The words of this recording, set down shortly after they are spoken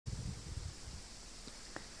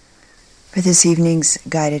For this evening's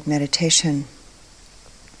guided meditation,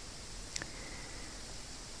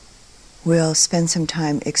 we'll spend some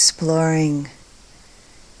time exploring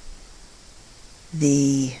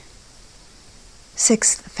the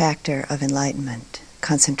sixth factor of enlightenment,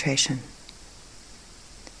 concentration.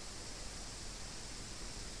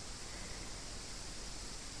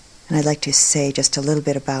 And I'd like to say just a little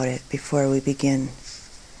bit about it before we begin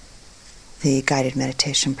the guided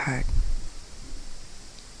meditation part.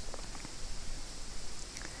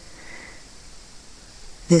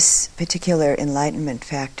 This particular enlightenment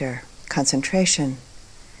factor, concentration,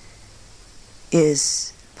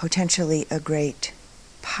 is potentially a great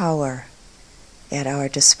power at our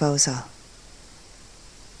disposal.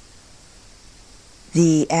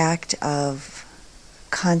 The act of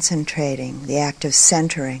concentrating, the act of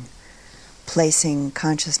centering, placing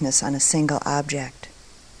consciousness on a single object,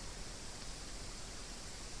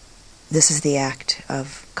 this is the act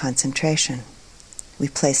of concentration. We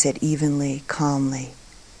place it evenly, calmly,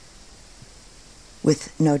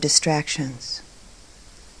 with no distractions.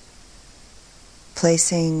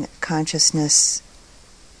 Placing consciousness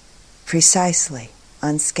precisely,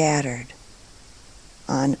 unscattered,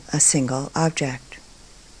 on a single object.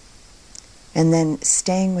 And then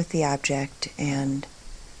staying with the object and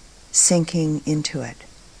sinking into it.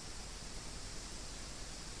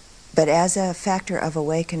 But as a factor of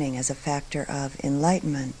awakening, as a factor of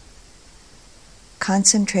enlightenment,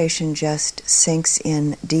 concentration just sinks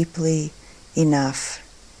in deeply enough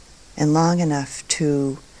and long enough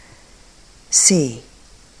to see,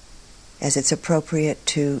 as it's appropriate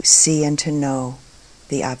to see and to know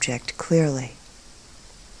the object clearly.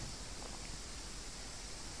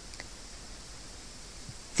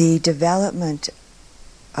 The development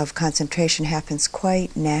of concentration happens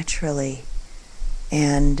quite naturally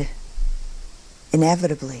and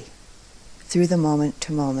inevitably through the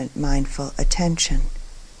moment-to-moment mindful attention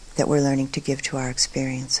that we're learning to give to our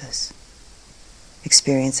experiences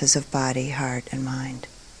of body, heart, and mind.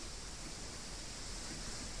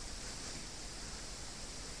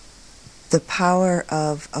 The power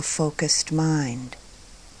of a focused mind,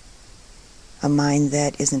 a mind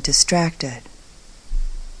that isn't distracted,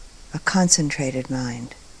 a concentrated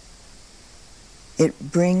mind.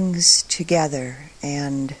 It brings together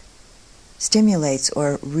and stimulates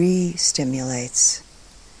or re-stimulates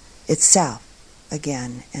itself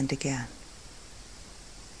again and again.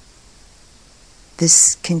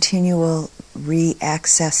 This continual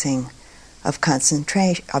re-accessing of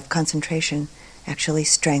concentration actually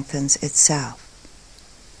strengthens itself.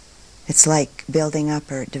 It's like building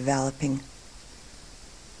up or developing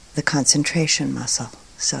the concentration muscle,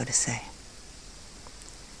 so to say.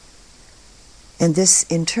 And this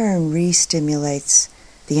in turn re-stimulates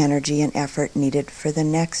the energy and effort needed for the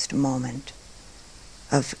next moment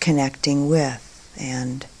of connecting with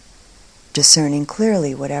and discerning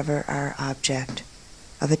clearly whatever our object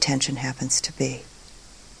of attention happens to be.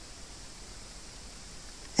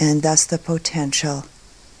 And thus the potential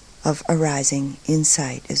of arising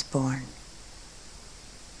insight is born.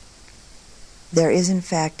 There is in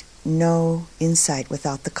fact no insight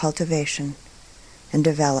without the cultivation and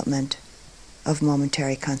development of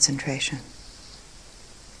momentary concentration.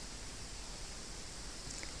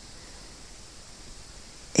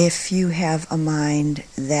 If you have a mind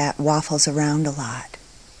that waffles around a lot,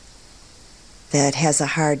 that has a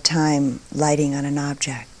hard time lighting on an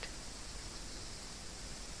object,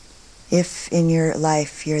 if in your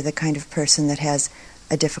life you're the kind of person that has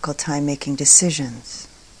a difficult time making decisions,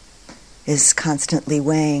 is constantly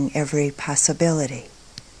weighing every possibility,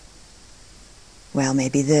 well,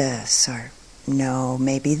 maybe this, or no,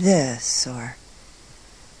 maybe this, or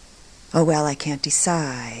oh, well, I can't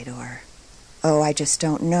decide, or oh, I just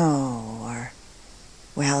don't know, or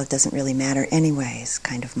well, it doesn't really matter anyways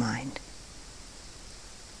kind of mind.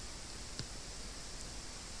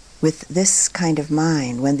 With this kind of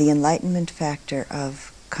mind, when the enlightenment factor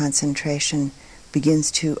of concentration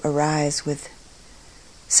begins to arise with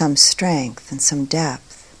some strength and some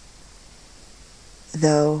depth,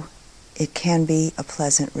 though it can be a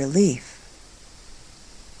pleasant relief,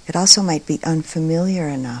 it also might be unfamiliar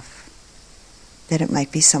enough that it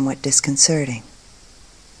might be somewhat disconcerting.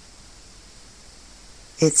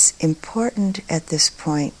 It's important at this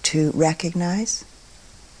point to recognize,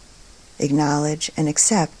 acknowledge, and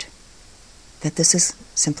accept that this is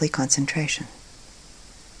simply concentration.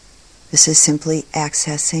 This is simply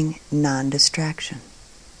accessing non-distraction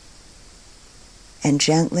and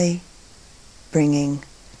gently bringing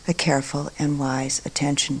a careful and wise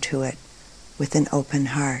attention to it with an open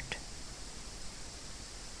heart.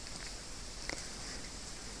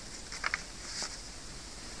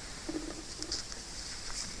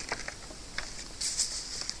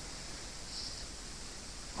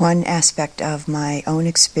 One aspect of my own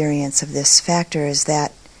experience of this factor is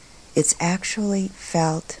that it's actually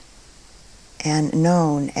felt and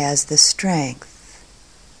known as the strength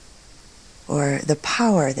or the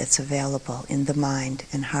power that's available in the mind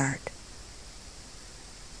and heart.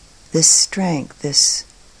 This strength, this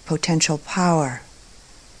potential power,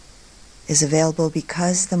 is available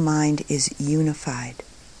because the mind is unified.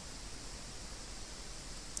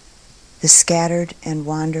 The scattered and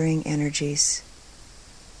wandering energies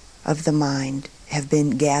of the mind have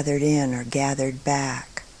been gathered in or gathered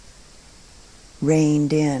back,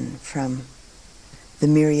 reined in from the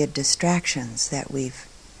myriad distractions that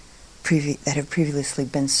that have previously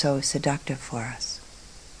been so seductive for us.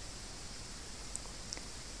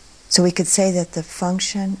 So we could say that the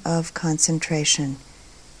function of concentration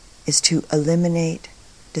is to eliminate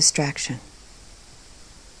distraction.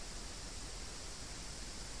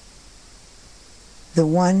 The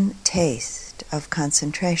one taste of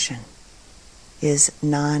concentration is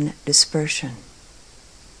non-dispersion.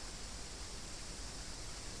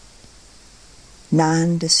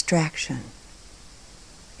 Non-distraction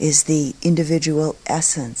is the individual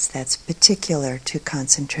essence that's particular to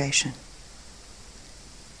concentration.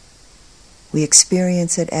 We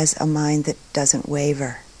experience it as a mind that doesn't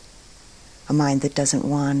waver, a mind that doesn't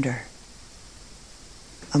wander,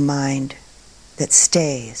 a mind that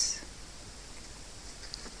stays.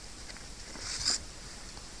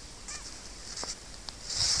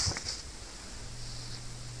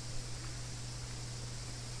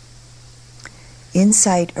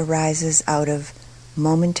 Insight arises out of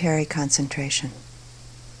momentary concentration,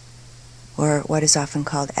 or what is often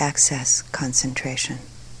called access concentration.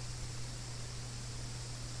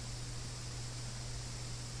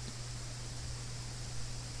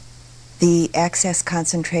 The access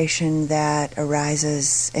concentration that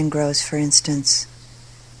arises and grows, for instance,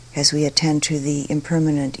 as we attend to the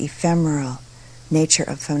impermanent, ephemeral nature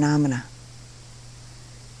of phenomena,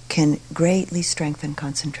 can greatly strengthen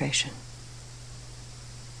concentration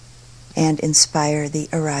and inspire the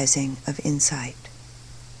arising of insight,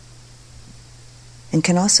 and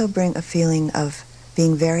can also bring a feeling of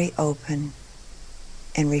being very open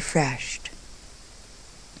and refreshed.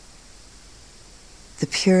 The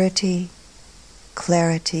purity,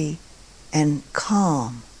 clarity, and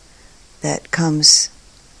calm that comes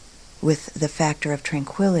with the factor of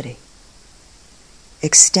tranquility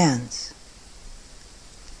extends,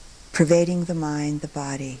 pervading the mind, the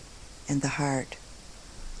body, and the heart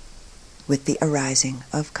with the arising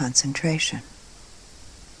of concentration.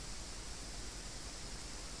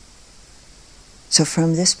 So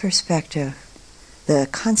from this perspective, the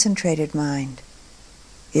concentrated mind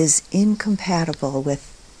is incompatible with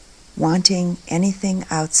wanting anything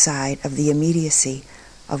outside of the immediacy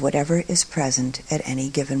of whatever is present at any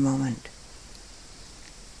given moment.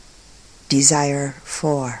 Desire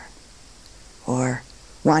for, or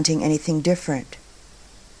wanting anything different,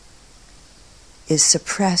 is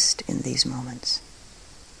suppressed in these moments.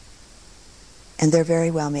 And there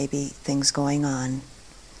very well may be things going on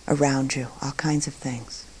around you, all kinds of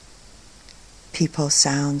things. People,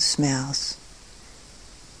 sounds, smells,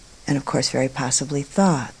 and of course very possibly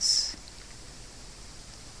thoughts.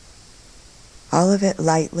 All of it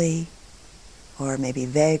lightly, or maybe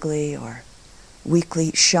vaguely, or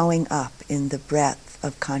weakly showing up in the breadth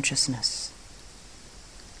of consciousness.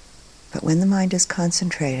 But when the mind is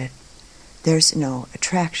concentrated, there's no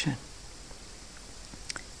attraction.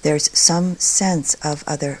 There's some sense of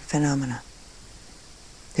other phenomena.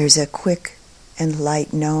 There's a quick and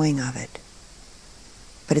light knowing of it,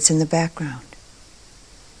 but it's in the background,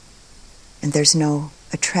 and there's no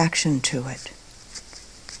attraction to it.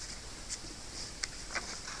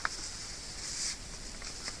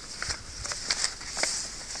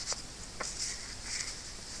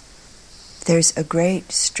 There's a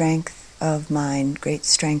great strength of mind, great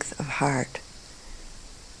strength of heart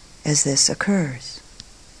as this occurs.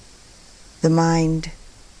 The mind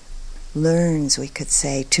learns, we could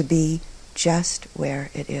say, to be just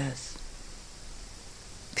where it is.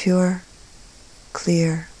 Pure,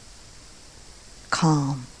 clear,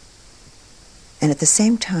 calm, and at the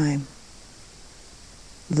same time,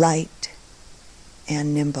 light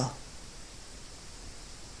and nimble.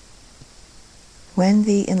 When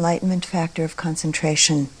the enlightenment factor of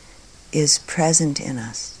concentration is present in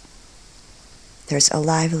us, there's a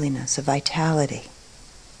liveliness, a vitality,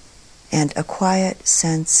 and a quiet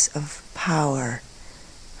sense of power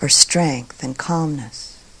or strength and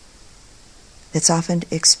calmness that's often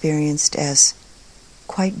experienced as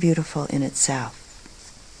quite beautiful in itself.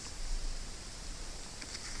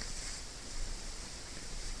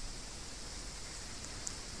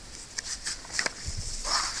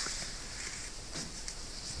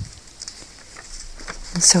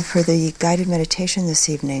 So for the guided meditation this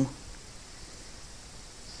evening,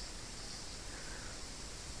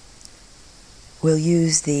 we'll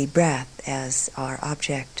use the breath as our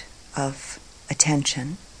object of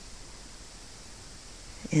attention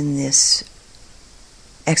in this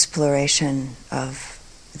exploration of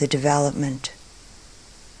the development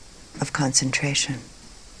of concentration.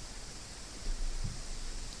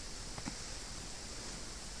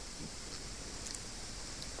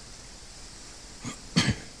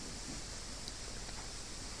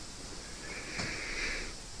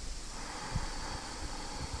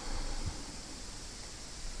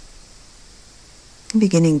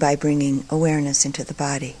 Beginning by bringing awareness into the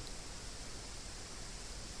body.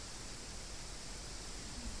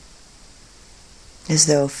 As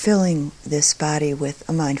though filling this body with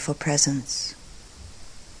a mindful presence.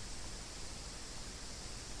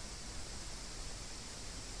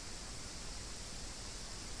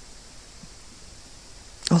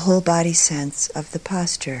 A whole body sense of the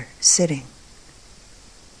posture, sitting.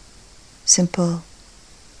 Simple,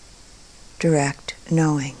 direct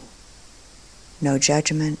knowing. No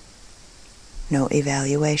judgment, no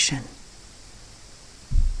evaluation.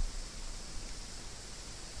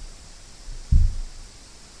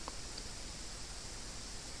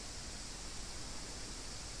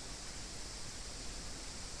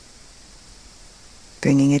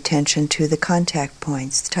 Bringing attention to the contact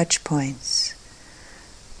points, touch points,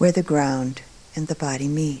 where the ground and the body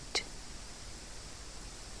meet.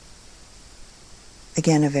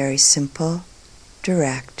 Again, a very simple,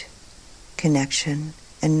 direct connection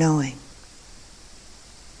and knowing.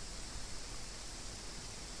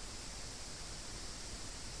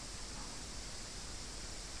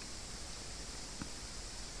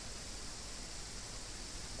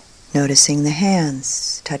 Noticing the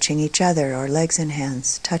hands touching each other, or legs and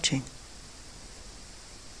hands touching.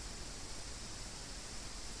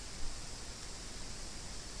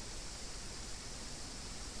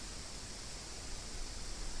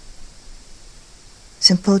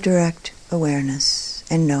 Simple, direct awareness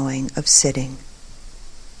and knowing of sitting,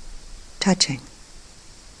 touching.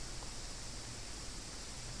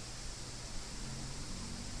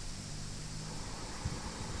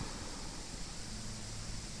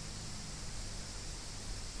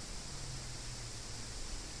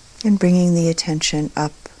 And bringing the attention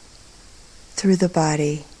up through the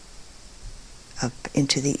body, up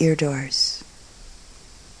into the ear doors.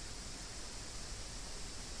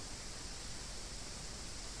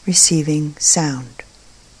 Receiving sound,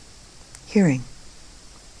 hearing.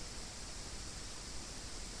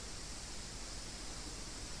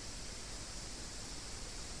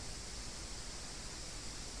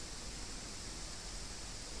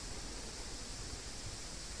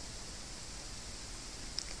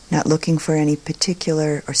 Not looking for any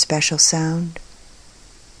particular or special sound.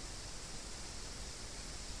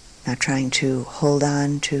 Not trying to hold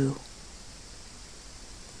on to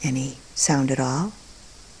any sound at all.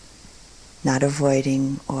 Not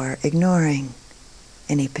avoiding or ignoring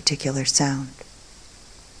any particular sound.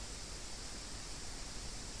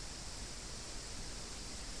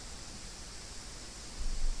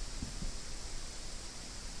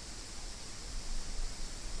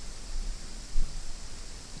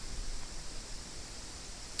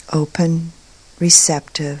 Open,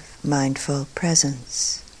 receptive, mindful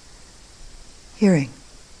presence. Hearing.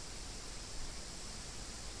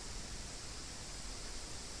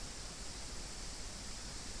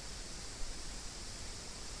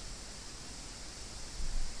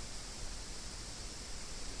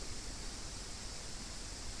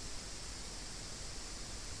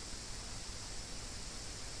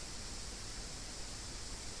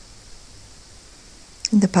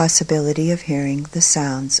 And the possibility of hearing the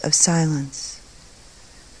sounds of silence.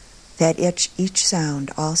 That each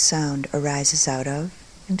sound, all sound, arises out of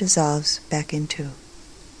and dissolves back into.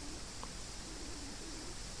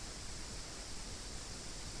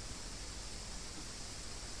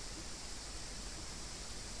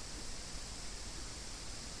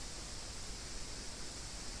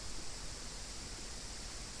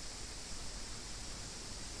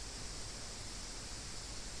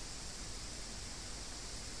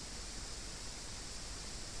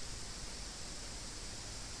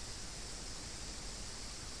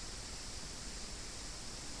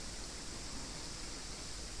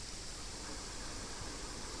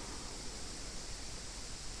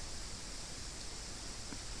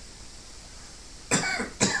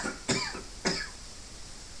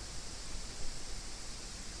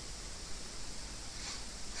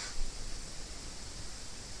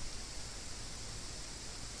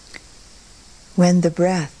 When the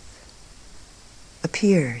breath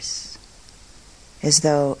appears, as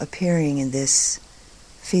though appearing in this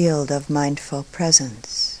field of mindful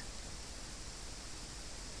presence.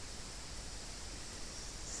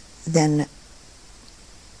 Then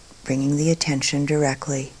bringing the attention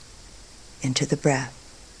directly into the breath,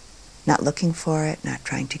 not looking for it, not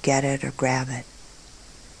trying to get it or grab it,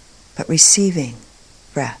 but receiving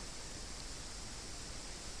breath.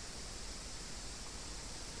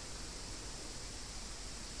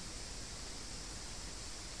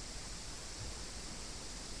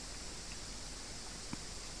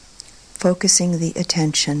 Focusing the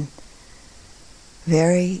attention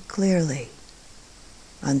very clearly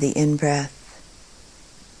on the in-breath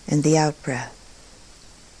and the out-breath,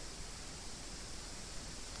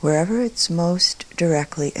 wherever it's most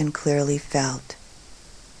directly and clearly felt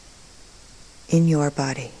in your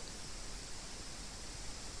body.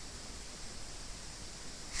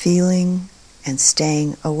 Feeling and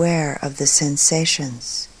staying aware of the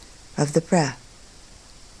sensations of the breath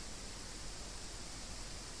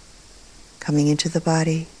coming into the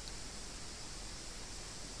body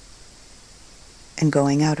and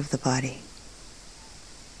going out of the body.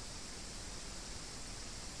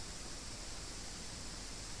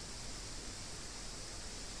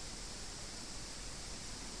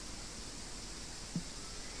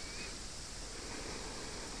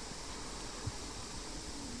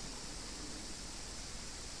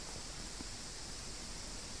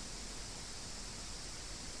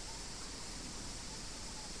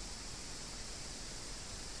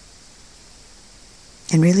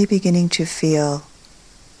 And really beginning to feel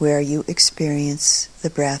where you experience the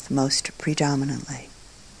breath most predominantly.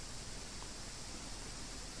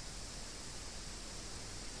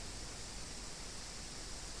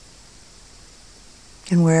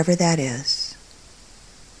 And wherever that is,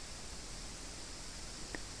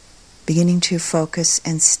 beginning to focus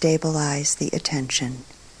and stabilize the attention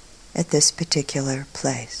at this particular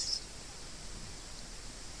place.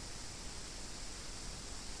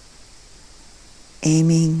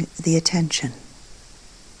 Aiming the attention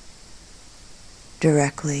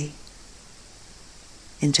directly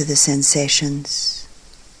into the sensations,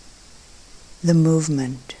 the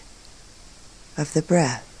movement of the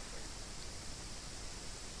breath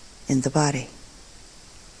in the body.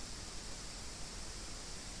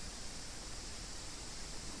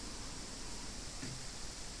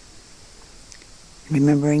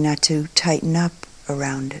 Remembering not to tighten up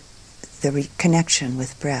around the connection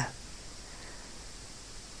with breath.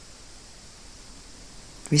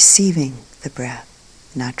 Receiving the breath,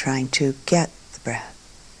 not trying to get the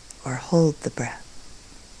breath or hold the breath.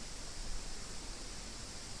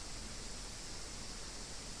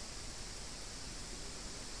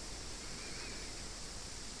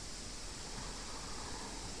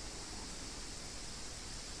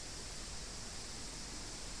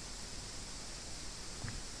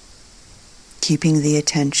 Keeping the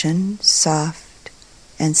attention soft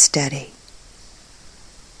and steady,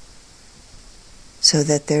 so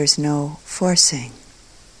that there's no forcing,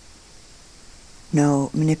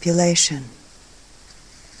 no manipulation,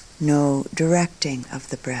 no directing of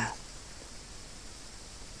the breath,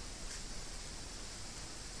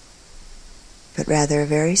 but rather a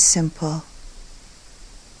very simple,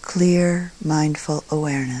 clear, mindful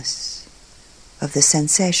awareness of the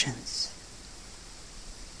sensations.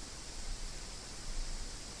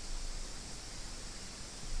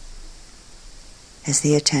 As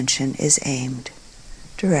the attention is aimed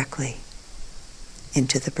directly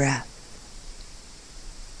into the breath.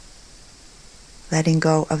 Letting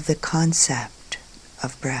go of the concept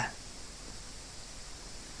of breath.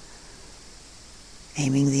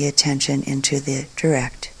 Aiming the attention into the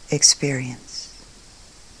direct experience.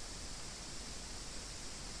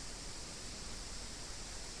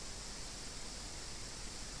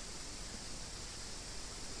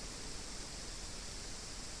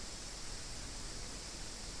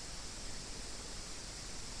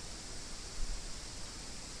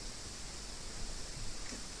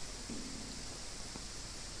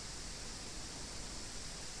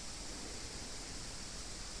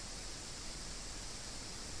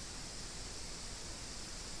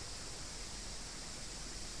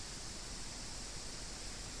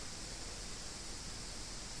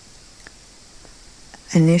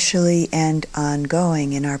 Initially and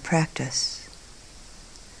ongoing in our practice,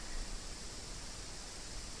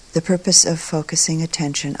 the purpose of focusing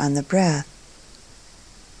attention on the breath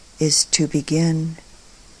is to begin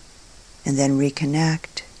and then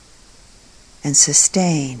reconnect and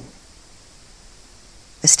sustain,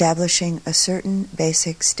 establishing a certain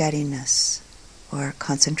basic steadiness or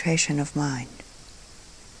concentration of mind.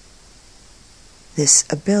 This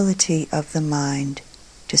ability of the mind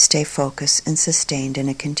to stay focused and sustained in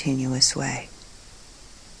a continuous way.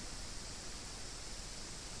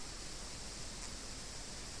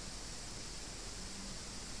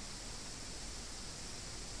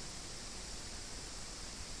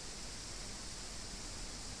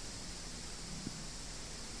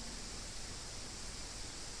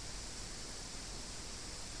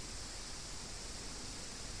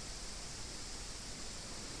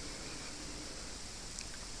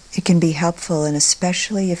 It can be helpful, and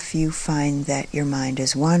especially if you find that your mind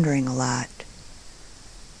is wandering a lot,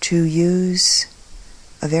 to use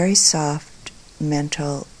a very soft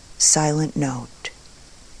mental silent note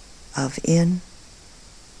of in,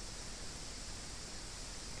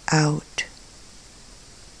 out,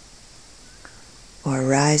 or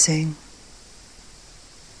rising,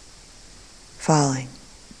 falling,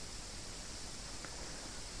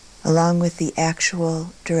 along with the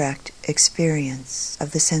actual direct experience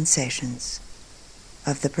of the sensations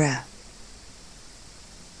of the breath.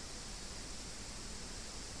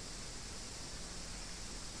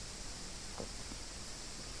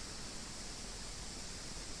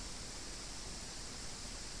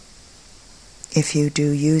 If you do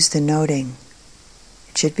use the noting,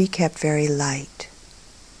 it should be kept very light,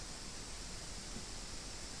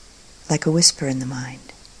 like a whisper in the mind,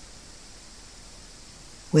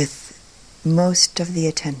 with most of the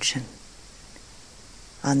attention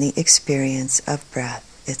on the experience of breath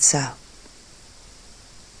itself.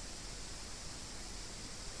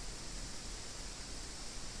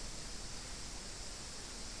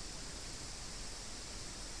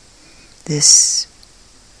 This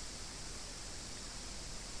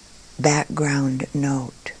background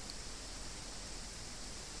note,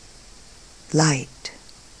 light,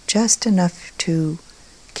 just enough to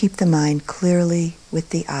keep the mind clearly with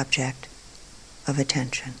the object of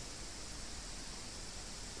attention,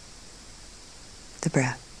 the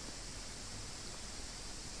breath.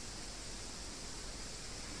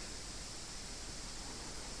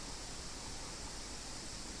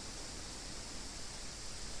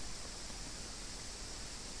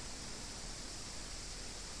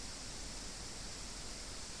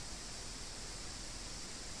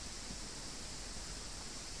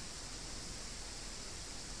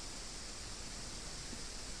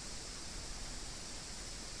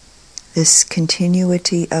 This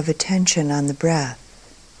continuity of attention on the breath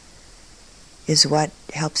is what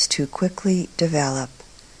helps to quickly develop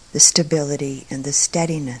the stability and the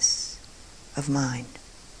steadiness of mind.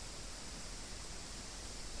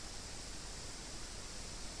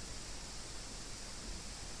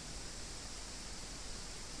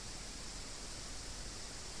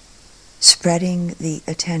 Spreading the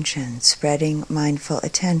attention, spreading mindful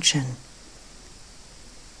attention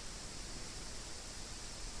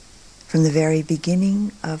from the very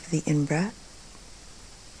beginning of the in-breath,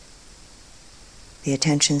 the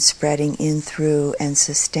attention spreading in through and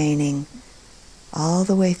sustaining all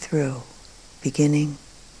the way through, beginning,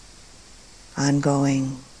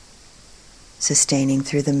 ongoing, sustaining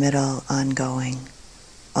through the middle, ongoing,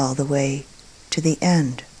 all the way to the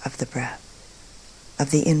end of the breath,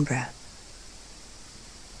 of the in-breath.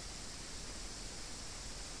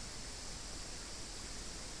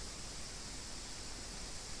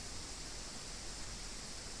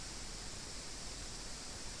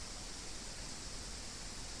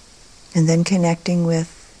 And then connecting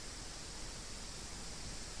with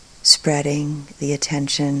spreading the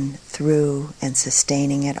attention through and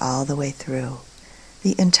sustaining it all the way through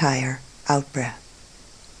the entire out-breath.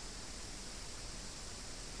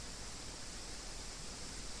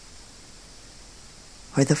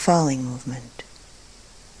 Or the falling movement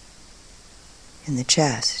in the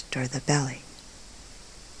chest or the belly.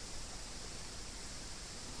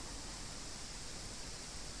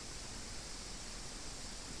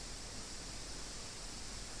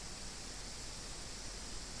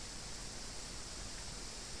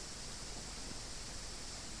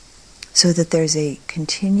 So that there's a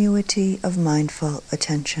continuity of mindful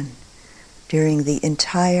attention during the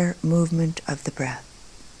entire movement of the breath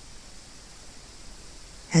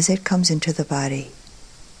as it comes into the body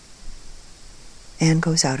and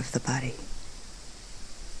goes out of the body.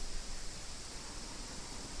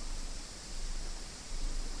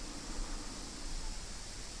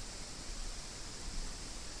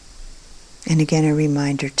 And again, a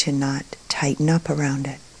reminder to not tighten up around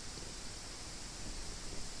it.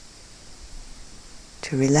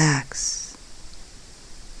 To relax,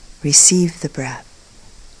 receive the breath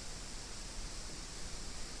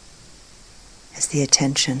as the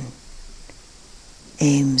attention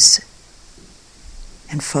aims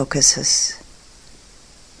and focuses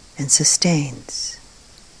and sustains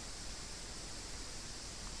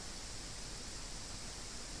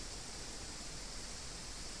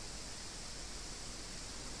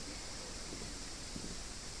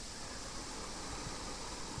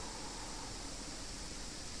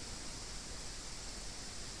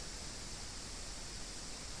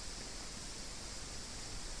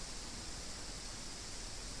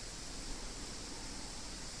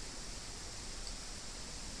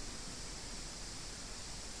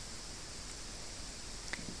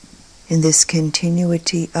in this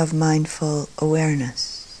continuity of mindful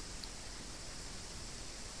awareness,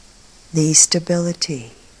 the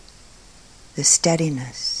stability, the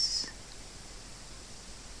steadiness,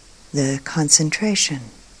 the concentration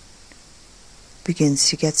begins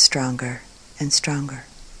to get stronger and stronger.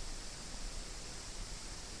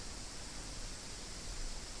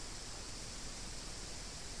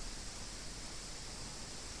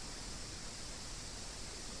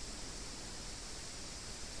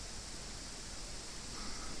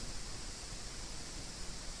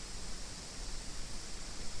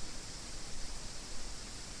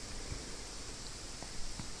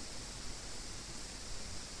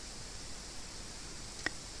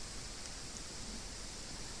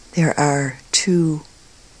 There are two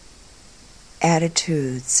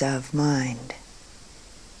attitudes of mind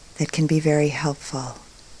that can be very helpful.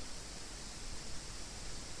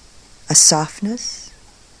 A softness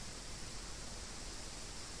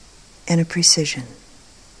and a precision.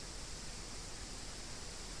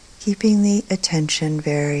 Keeping the attention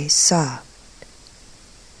very soft,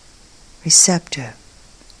 receptive,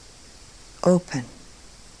 open,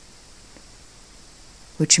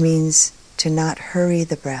 which means to not hurry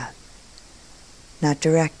the breath, not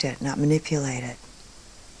direct it, not manipulate it,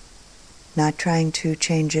 not trying to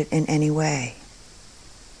change it in any way.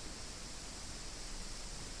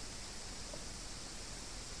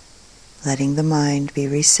 Letting the mind be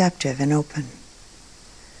receptive and open,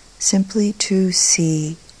 simply to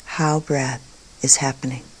see how breath is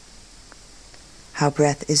happening, how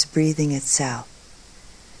breath is breathing itself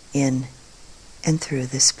in and through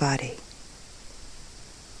this body.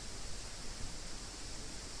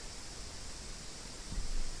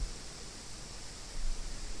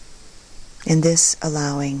 In this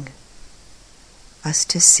allowing us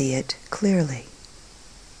to see it clearly,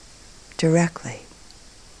 directly,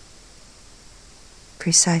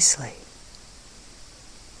 precisely.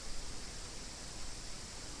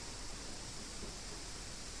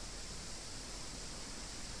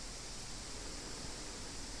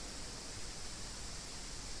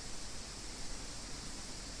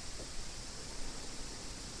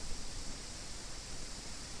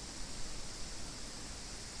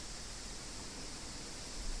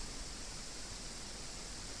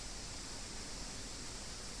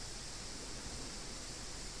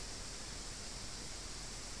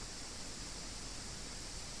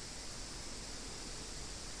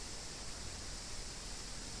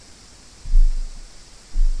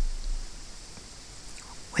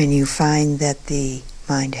 When you find that the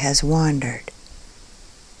mind has wandered,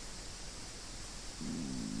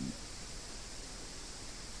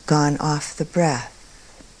 gone off the breath,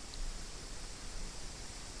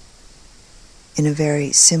 in a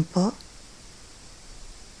very simple,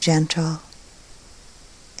 gentle,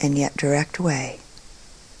 and yet direct way,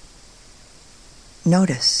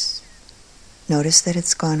 notice that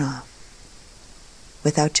it's gone off,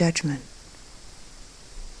 without judgment,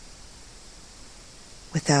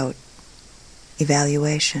 without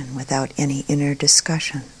evaluation, without any inner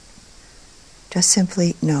discussion. Just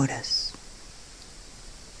simply notice.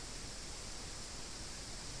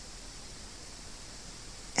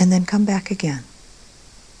 And then come back again.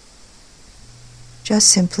 Just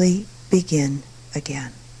simply begin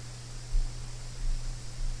again.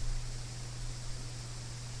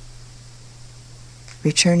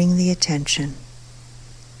 Returning the attention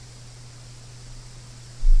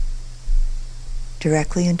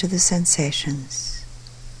directly into the sensations,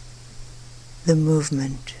 the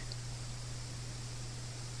movement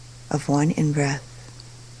of one in-breath,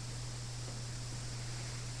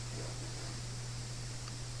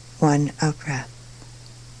 one out-breath.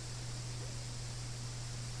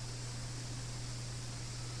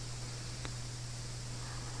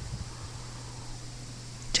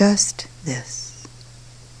 Just this.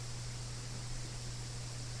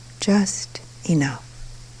 Just enough.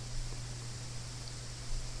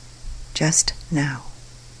 Just now.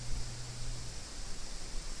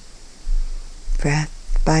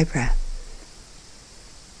 Breath by breath.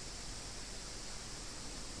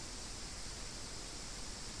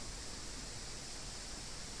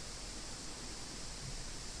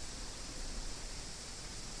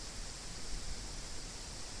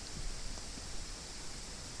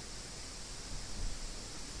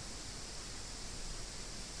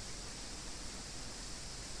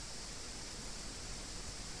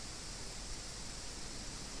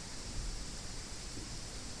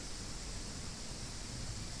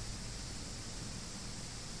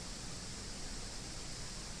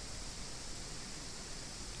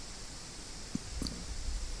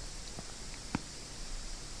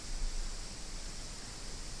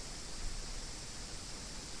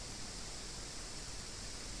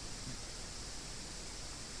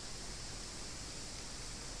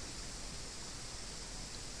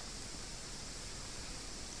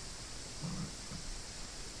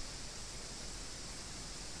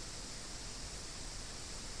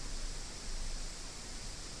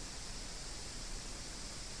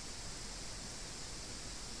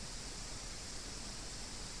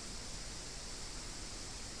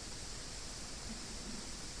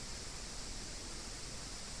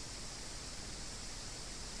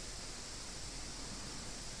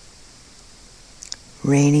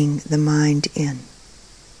 reining the mind in,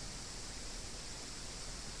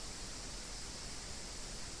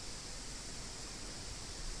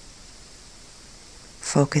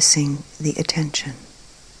 focusing the attention.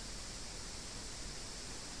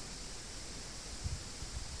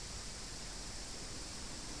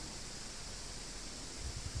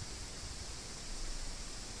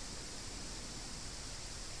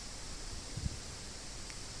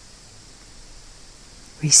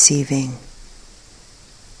 Receiving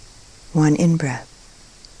one in-breath,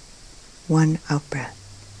 one out-breath.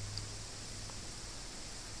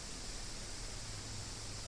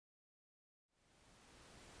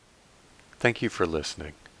 Thank you for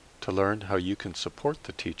listening. To learn how you can support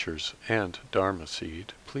the teachers and Dharma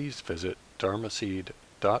Seed, please visit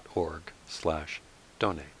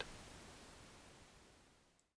dharmaseed.org/donate.